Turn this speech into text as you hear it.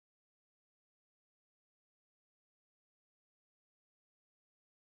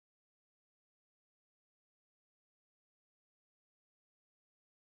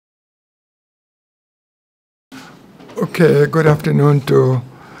Okay, good afternoon to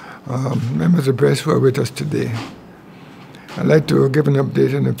members of the press who are with us today. I'd like to give an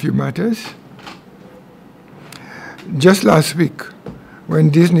update on a few matters. Just last week, when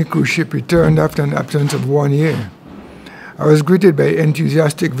Disney cruise ship returned after an absence of 1 year, I was greeted by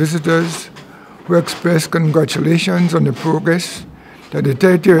enthusiastic visitors who expressed congratulations on the progress that the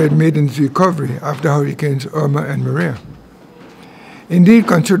territory had made in its recovery after Hurricanes Irma and Maria. Indeed,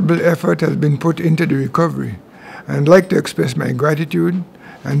 considerable effort has been put into the recovery, and I'd like to express my gratitude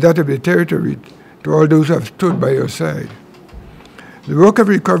and that of the territory to all those who have stood by your side. The work of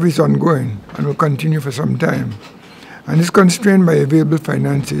recovery is ongoing and will continue for some time, and is constrained by available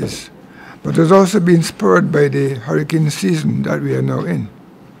finances, but has also been spurred by the hurricane season that we are now in.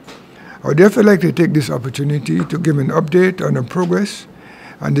 I would therefore like to take this opportunity to give an update on the progress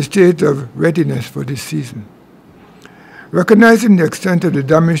and the state of readiness for this season. Recognizing the extent of the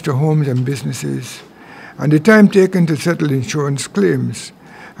damage to homes and businesses, and the time taken to settle insurance claims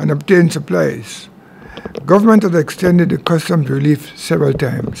and obtain supplies, government has extended the customs relief several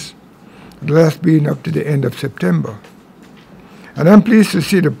times, the last being up to the end of September. And I'm pleased to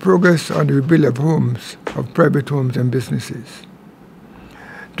see the progress on the rebuild of homes, of private homes and businesses.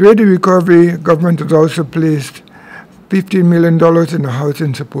 To aid the recovery, government has also placed $15 million in a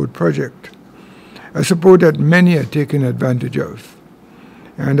housing support project, a support that many are taking advantage of.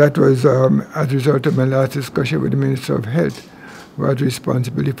 And that was as a result of my last discussion with the Minister of Health, who had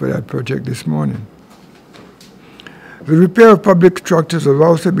responsibility for that project this morning. The repair of public structures has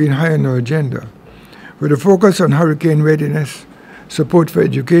also been high on our agenda, with a focus on hurricane readiness, support for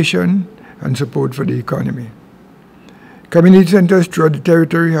education, and support for the economy. Community centers throughout the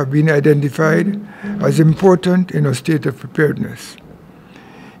territory have been identified as important in our state of preparedness.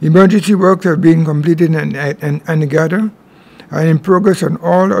 Emergency works have been completed in Anegada and in progress on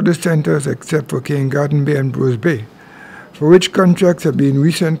all other centers except for King Garden Bay and Bruce Bay, for which contracts have been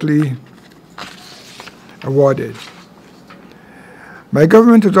recently awarded. My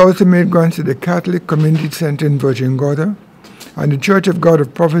government has also made grants to the Catholic Community Center in Virgin Gorda and the Church of God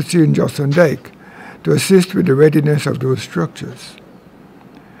of Prophecy in Jocelyn Dyke to assist with the readiness of those structures.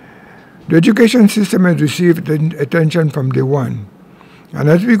 The education system has received attention from day one, and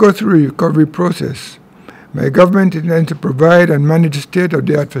as we go through the recovery process, my government intends to provide and manage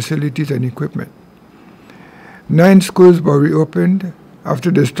state-of-the-art facilities and equipment. 9 schools were reopened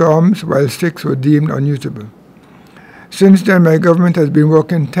after the storms, while 6 were deemed unusable. Since then, my government has been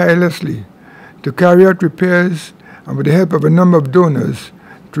working tirelessly to carry out repairs and with the help of a number of donors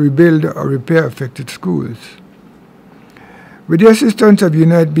to rebuild or repair affected schools. With the assistance of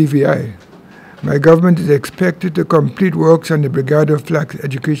Unite BVI, my government is expected to complete works on the Brigado Flax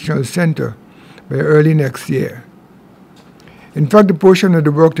Educational Center by early next year. In fact, the portion of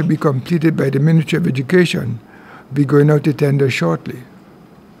the work to be completed by the Ministry of Education will be going out to tender shortly.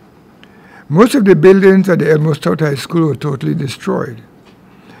 Most of the buildings at the Elmo Stout High School were totally destroyed.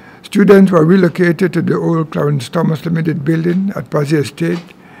 Students were relocated to the old Clarence Thomas Limited building at Passy Estate,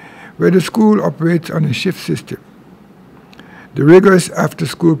 where the school operates on a shift system. The rigorous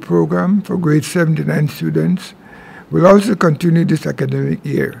after-school program for grade 7 to 9 students will also continue this academic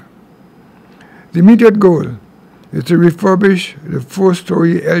year. The immediate goal is to refurbish the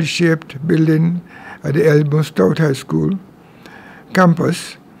 4-story L-shaped building at the Elmo Stout High School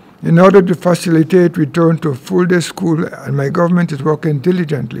campus in order to facilitate return to a full-day school, and my government is working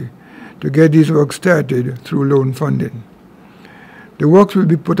diligently to get these works started through loan funding. The works will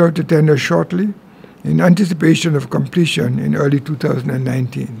be put out to tender shortly in anticipation of completion in early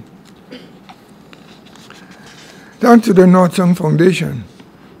 2019. Thanks to the North Song Foundation,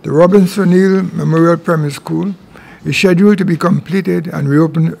 the Robinson O'Neill Memorial Primary School is scheduled to be completed and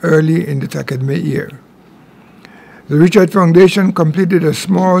reopened early in this academic year. The Richard Foundation completed a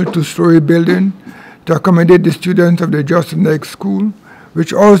small 2-story building to accommodate the students of the Jocelyn Dyke School,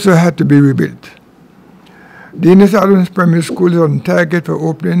 which also had to be rebuilt. The Innes Adams Primary School is on target for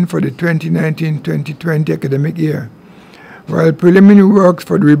opening for the 2019-2020 academic year, while preliminary works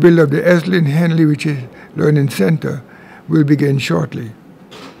for the rebuild of the Eslyn Henley Richard Learning Center will begin shortly.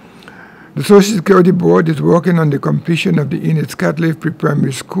 The Social Security Board is working on the completion of the Innes Catholic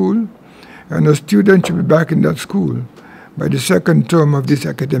Pre-Primary School, and the students should be back in that school by the 2nd term of this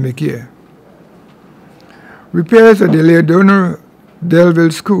academic year. Repairs at the Leodona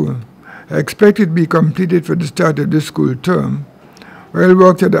Delville School are expected to be completed for the start of this school term, while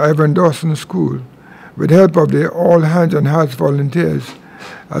works at the Ivan Dawson School, with help of the All Hands on Hearts volunteers,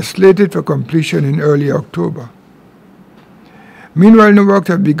 are slated for completion in early October. Meanwhile, the works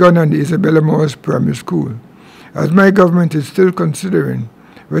have begun on the Isabella Morris Primary School, as my government is still considering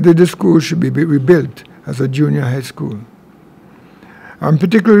whether the school should be rebuilt as a junior high school. I'm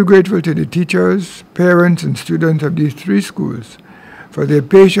particularly grateful to the teachers, parents, and students of these three schools for their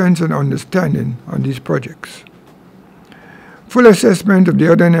patience and understanding on these projects. Full assessment of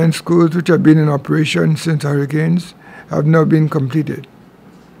the other 9 schools which have been in operation since hurricanes have now been completed.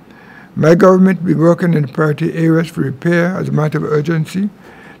 My government will be working in the priority areas for repair as a matter of urgency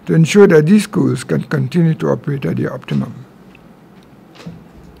to ensure that these schools can continue to operate at their optimum.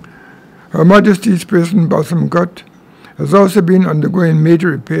 Her Majesty's President Balsam Gut has also been undergoing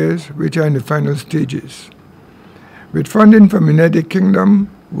major repairs which are in the final stages. With funding from the United Kingdom,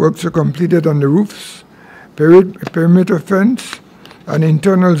 works are completed on the roofs, perimeter fence, and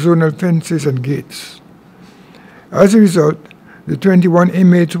internal zonal fences and gates. As a result, the 21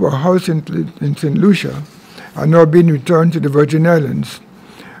 inmates who were housed in St. Lucia are now being returned to the Virgin Islands,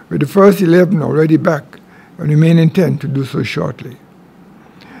 with the first 11 already back and remaining 10 to do so shortly.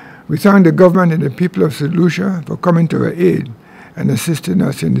 We thank the government and the people of St. Lucia for coming to our aid and assisting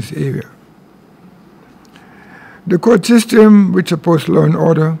us in this area. The court system, which supports law and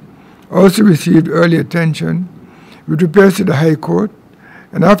order, also received early attention with repairs to the High Court,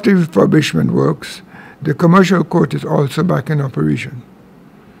 and after refurbishment works, the commercial court is also back in operation.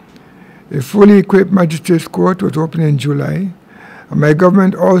 A fully equipped magistrates court was opened in July, and my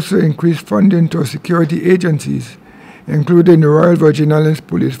government also increased funding to our security agencies, including the Royal Virgin Islands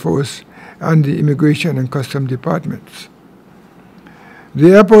Police Force and the Immigration and Customs Departments.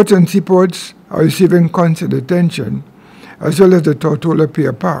 The airports and seaports are receiving constant attention, as well as the Tortola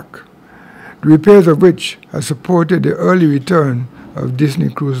Pier Park, the repairs of which have supported the early return of Disney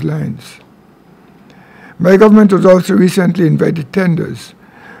Cruise Lines. My government has also recently invited tenders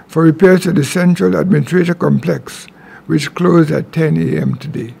for repairs to the Central Administrative Complex, which closed at 10 a.m.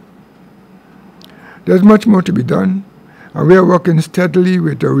 today. There's much more to be done, and we are working steadily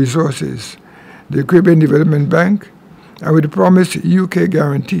with our resources, the Caribbean Development Bank, and with the promised UK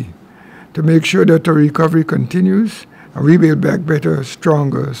guarantee to make sure that our recovery continues and we build back better,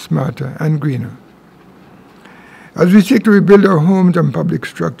 stronger, smarter, and greener. As we seek to rebuild our homes and public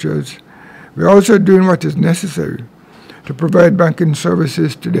structures, we are also doing what is necessary to provide banking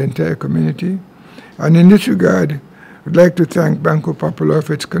services to the entire community. And in this regard, I'd like to thank Banco Popular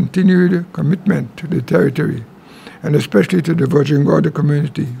for its continued commitment to the territory, and especially to the Virgin Gorda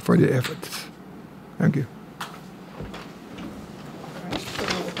community for their efforts. Thank you. All right, so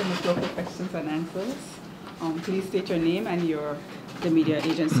we'll open the floor for questions and answers. Please state your name and the media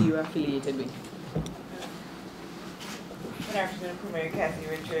agency you are affiliated with. Good afternoon, Premier Kathy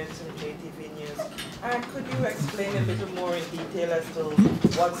Richards from JTV News. Could you explain a little more in detail as to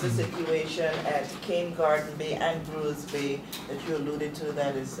what's the situation at Cane Garden Bay and Brewers Bay that you alluded to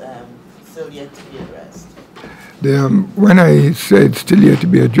that is still yet to be addressed? When I said still yet to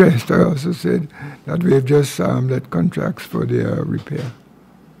be addressed, I also said that we have just let contracts for their repair.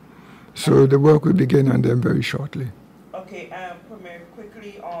 So the work will begin on them very shortly. Okay, Premier,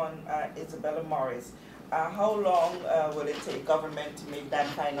 quickly on Isabella Morris. How long will it take government to make that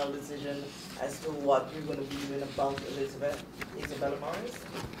final decision as to what you're going to be doing about Isabella Morris?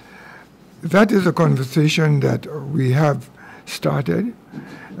 That is a conversation that we have started,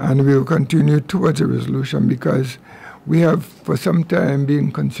 and we will continue towards a resolution, because we have for some time been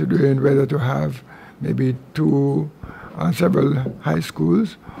considering whether to have maybe several high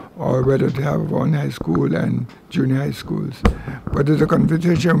schools, or whether to have one high school and junior high schools. But it's a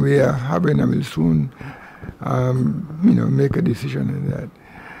conversation we are having, and we'll soon make a decision on that.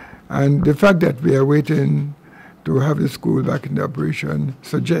 And the fact that we are waiting to have the school back in operation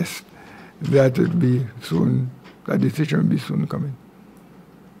suggests that it will be soon, that decision will be soon coming.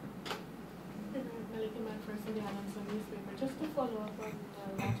 Just to follow up on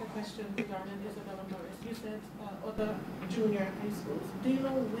the latter question regarding Isabella Morris, you said other junior high schools. Do you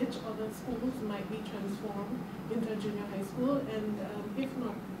know which other schools might be transformed into a junior high school? And if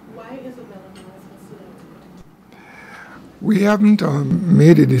not, why Isabella Morris was selected? We haven't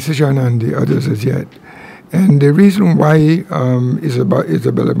made a decision on the others as yet. And the reason why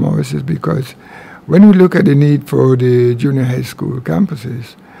Isabella Morris is because when we look at the need for the junior high school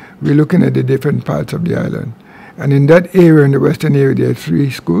campuses, we're looking at the different parts of the island. And in that area, in the western area, there are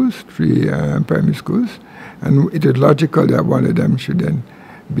three primary schools. And it is logical that one of them should then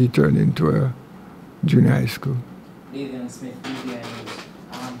be turned into a junior high school. Davian Smith, BBI News.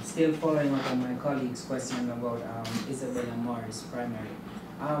 Still following up on my colleague's question about Isabella Morris Primary.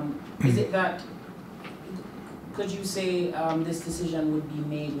 Is it that, could you say this decision would be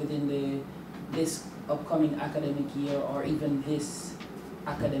made within this upcoming academic year, or even this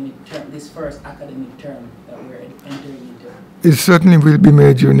academic term, this first academic term that we're entering into? It certainly will be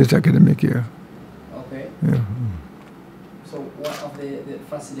made during this academic year. Okay. Yeah. So what of the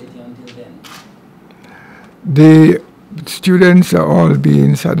facility until then? The students are all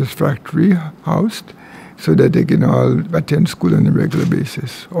being satisfactorily housed so that they can all attend school on a regular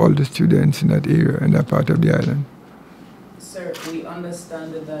basis, all the students in that area and that part of the island. Sir, we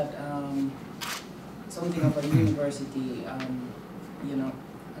understand that something of a university, you know,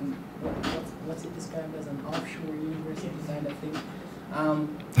 and what's it described as, an offshore university kind of thing?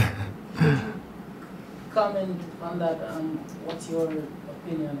 Could you comment on that? What's your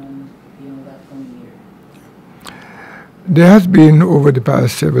opinion on, you know, that coming here? There has been, over the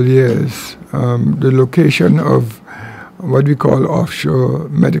past several years, the location of what we call offshore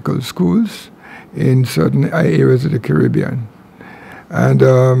medical schools in certain areas of the Caribbean. And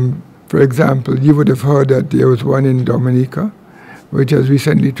for example, you would have heard that there was one in Dominica, which has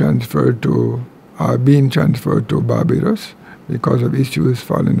recently transferred to, being transferred to Barbados because of issues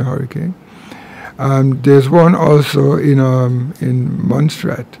following the hurricane. There's one also in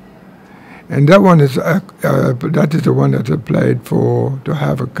Montserrat. And that one is that is the one that's applied to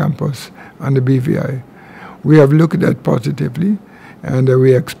have a campus on the BVI. We have looked at that positively, and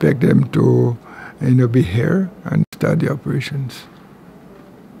we expect them to, be here and start the operations.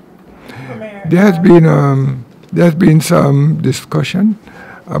 There has been some discussion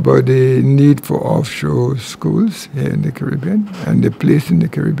about the need for offshore schools here in the Caribbean and the place in the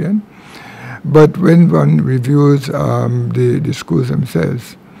Caribbean. But when one reviews the schools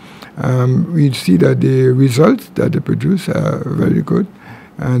themselves, we see that the results that they produce are very good,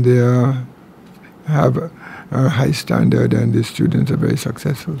 and they have a high standard, and the students are very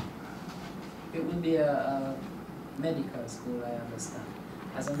successful. It would be a medical school, I understand.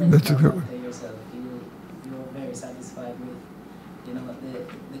 As a medical doctor yourself, you're very satisfied with, you know,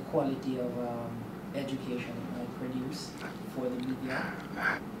 the quality of education it might produce for the BVI?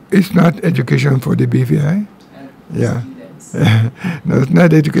 It's not education for the BVI. Yeah. No, it's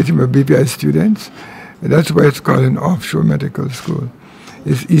not education for BVI students. That's why it's called an offshore medical school.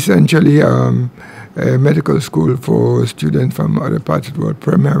 It's essentially a medical school for students from other parts of the world,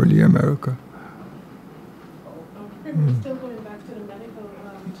 primarily America. Still going back to the medical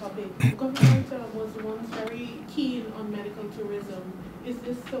topic, the government was once very keen on medical tourism. Is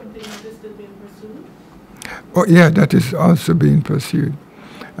this something that is still being pursued? Oh, yeah, that is also being pursued.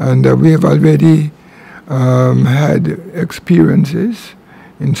 And we have already had experiences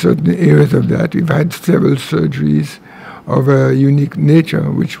in certain areas of that. We've had several surgeries of a unique nature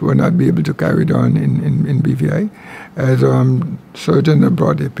which were not be able to carry on in BVI, as surgeons have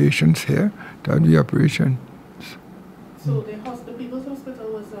brought their patients here to have the operation. So the People's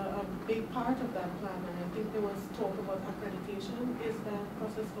Hospital was a big part of that plan, and I think there was talk about accreditation. Is that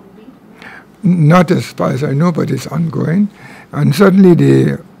process complete? Not as far as I know, but it's ongoing. And certainly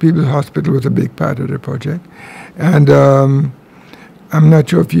the People's Hospital was a big part of the project. And I'm not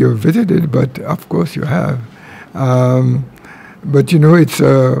sure if you've visited, but of course you have. But it's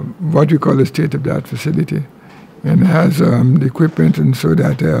what we call a state-of-the-art facility. And it has the equipment, and so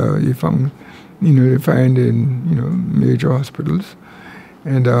that you find in major hospitals.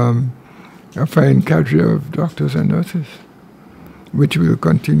 And a fine cadre of doctors and nurses, which we'll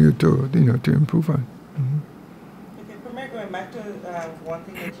continue to improve on. Okay, Premier, going back to one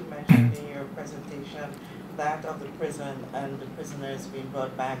thing that you mentioned in your presentation, that of the prison and the prisoners being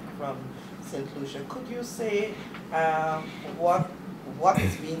brought back from St. Lucia. Could you say what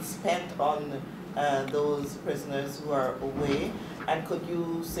is being spent on those prisoners who are away, and could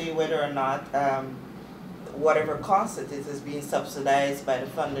you say whether or not whatever cost it is being subsidized by the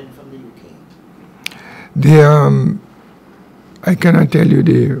funding from the UK? I cannot tell you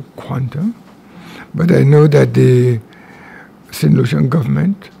the quantum, but I know that the St. Lucian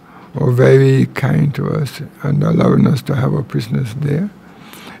government are very kind to us and allowing us to have our prisoners there.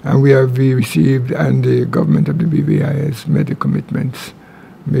 And we received, and the government of the BVI has made the commitments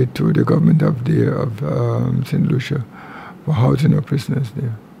made to the government of St. Lucia for housing our prisoners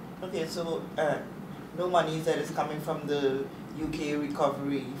there. Okay, so no money that is coming from the UK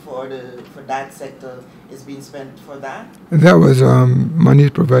recovery for that sector is being spent for that? That was money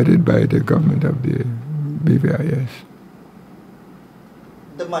provided by the government of the BVI, yes.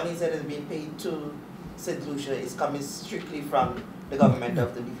 The money that is being paid to St. Lucia is coming strictly from the government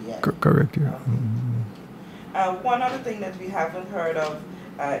of the BVI? Correct, yeah. Okay. One other thing that we haven't heard of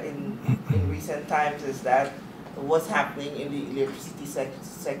in recent times is that what's happening in the electricity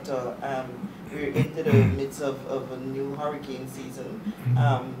sector. We're into the midst of a new hurricane season.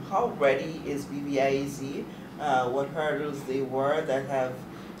 How ready is BVIEC? What hurdles they were that have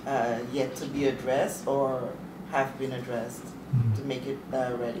yet to be addressed or have been addressed to make it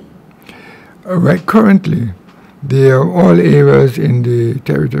ready? Right, currently, they are all areas in the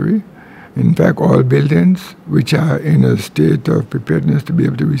territory, in fact, all buildings which are in a state of preparedness to be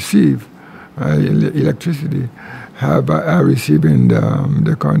able to receive electricity are receiving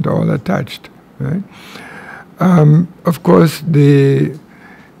the current all attached, right? Of course, the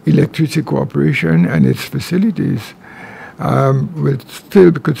Electricity Corporation and its facilities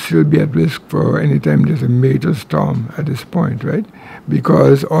could still be at risk for any time there's a major storm at this point, right?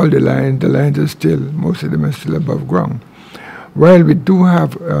 Because all the lines are still, most of them are still above ground. While we do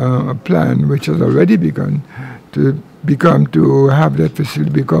have a plan which has already begun to have that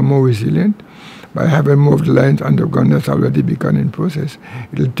facility become more resilient by having more of the lines underground that's already begun in process.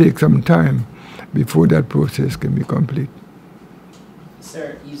 It'll take some time before that process can be complete.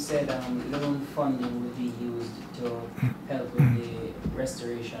 Sir, you said loan funding would be used to help with the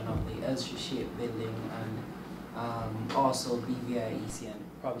restoration of the L-shaped building and also BVI, EC, and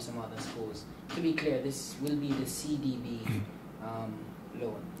probably some other schools. To be clear, this will be the CDB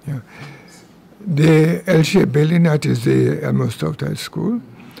loan. Yeah. The L-shaped building, that is the Elmo Stoughton School.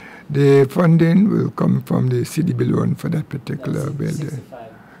 The funding will come from the CDB loan for that particular building.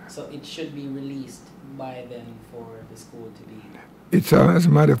 65. So it should be released by then for the school to be... It's, as a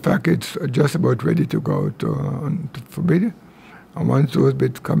matter of fact, it's just about ready to go for bid. And once those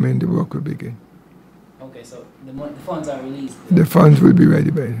bids come in, the work will begin. Okay, so the funds are released? The funds will be ready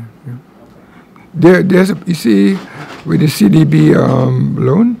by then. Yeah. Okay. You see, with the CDB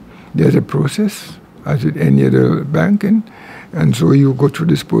loan, there's a process, as with any other banking. And so you go through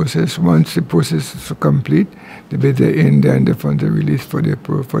this process. Once the process is complete, the bids are in, then the funds are released for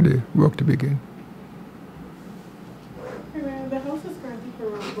the work to begin. The House is currently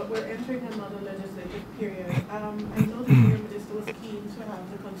prorogued, but we're entering another legislative period. I know the Prime Minister was keen to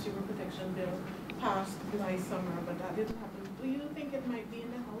have the Consumer Protection Bill passed by summer, but that didn't happen. Do you think it might be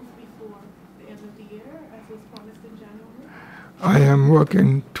in the House before the end of the year, as was promised in January? I am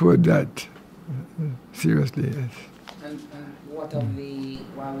working toward that, seriously, yes. And what of the,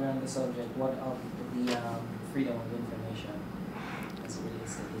 while we're on the subject, what of the freedom of information as it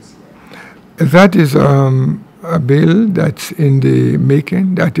relates to this year? That is a bill that's in the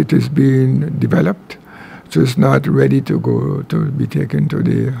making, that it is being developed. So it's not ready to go to be taken to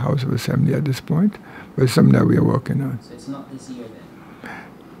the House of Assembly at this point, but it's something that we are working on. So it's not this year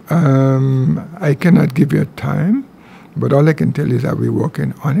then? I cannot give you a time, but all I can tell you is that we're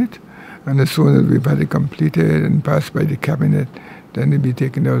working on it. And as soon as we've had it completed and passed by the Cabinet, then it'll be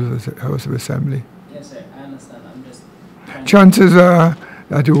taken out of the House of Assembly. Yes, sir, I understand. I'm just trying Chances are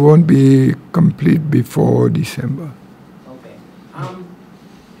that it won't be complete before December. Okay. A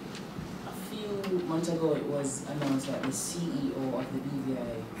few months ago, it was announced that the CEO of the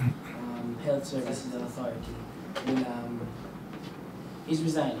BVI Health Services Authority is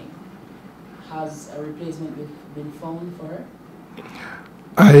resigning. Has a replacement been found for her?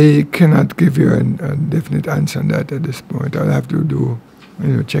 I cannot give you a definite answer on that at this point. I'll have to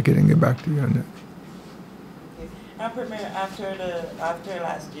check it and get back to you on that. Premier, after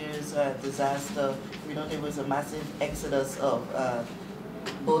last year's disaster, we know there was a massive exodus of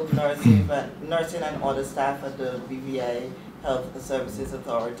both nursing and other staff at the BVI Health Services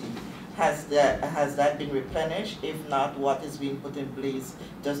Authority. Has that been replenished? If not, what is being put in place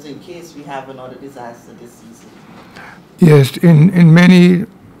just in case we have another disaster this season? Yes, in many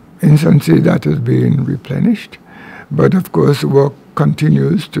instances that has been replenished, but of course work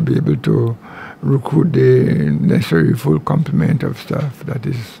continues to be able to recruit the necessary full complement of staff that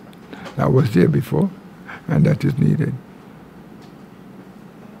was there before and that is needed.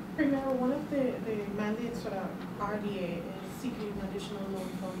 Premier, one of the mandates for the RDA is seeking additional loan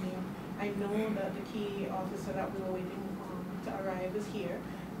funding. I know that the key officer that we were waiting to arrive is here.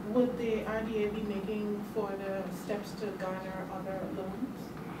 Would the RDA be making further steps to garner other loans?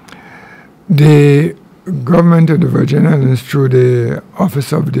 The government of the Virgin Islands, through the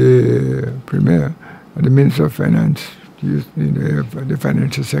Office of the Premier, the Minister of Finance, the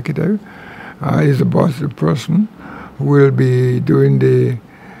Financial Secretary, is the person who will be doing the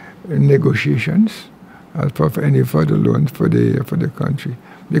negotiations for any further loans for the country.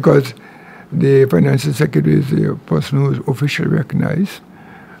 Because the Financial Secretary is the person who is officially recognized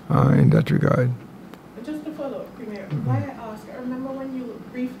in that regard. Just to follow up, Premier, why I ask, I remember when you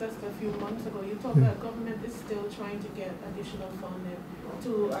briefed us a few months ago, you talked that government is still trying to get additional funding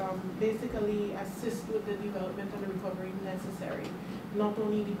to basically assist with the development and the recovery necessary, not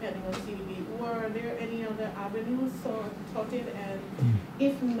only depending on CDB. Were there any other avenues sorted? And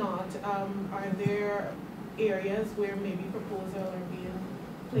if not, are there areas where maybe proposals are being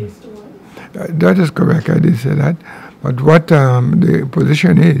placed towards? That is correct, I did say that. But what the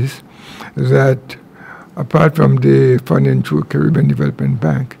position is that apart from the funding through Caribbean Development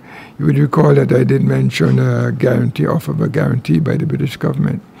Bank, you would recall that I did mention a guarantee, offer of a guarantee by the British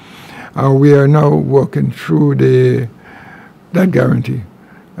government. We are now working through that guarantee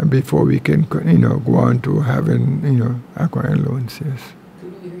before we can, go on to having, acquiring loans, yes.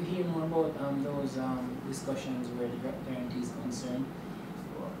 Could we hear more about those discussions where the guarantee is concerned?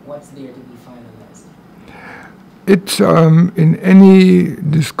 What's there to be finalized? It's in any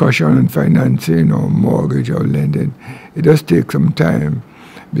discussion on financing or mortgage or lending, it does take some time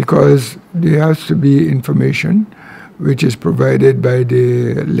because there has to be information which is provided by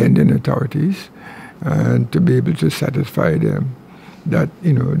the lending authorities and to be able to satisfy them that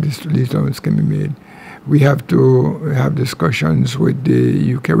these loans can be made. We have to have discussions with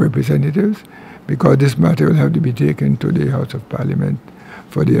the UK representatives because this matter will have to be taken to the House of Parliament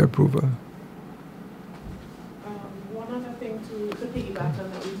for their approval. One other thing to piggyback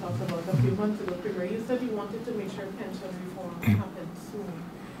on that we talked about a few months ago, Premier, you said you wanted to make sure pension reform happened soon.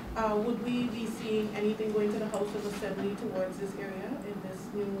 Would we be seeing anything going to the House of Assembly towards this area in this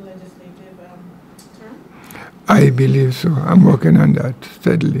new legislative term? I believe so. I'm working on that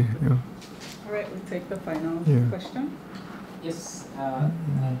steadily. Yeah. All right, we'll take the final question. Yes, I'll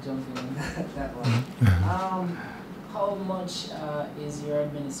jump in on that one. How much is your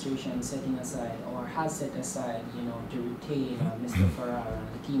administration setting aside or has set aside, to retain Mr. Farrar and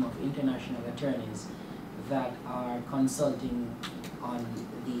the team of international attorneys that are consulting on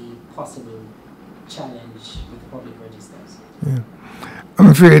the possible challenge with public registers? Yeah. I'm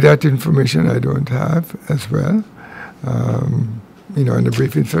afraid that information I don't have as well. In a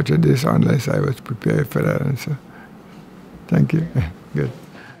briefing such as this, unless I was prepared for that answer. Thank you. Good.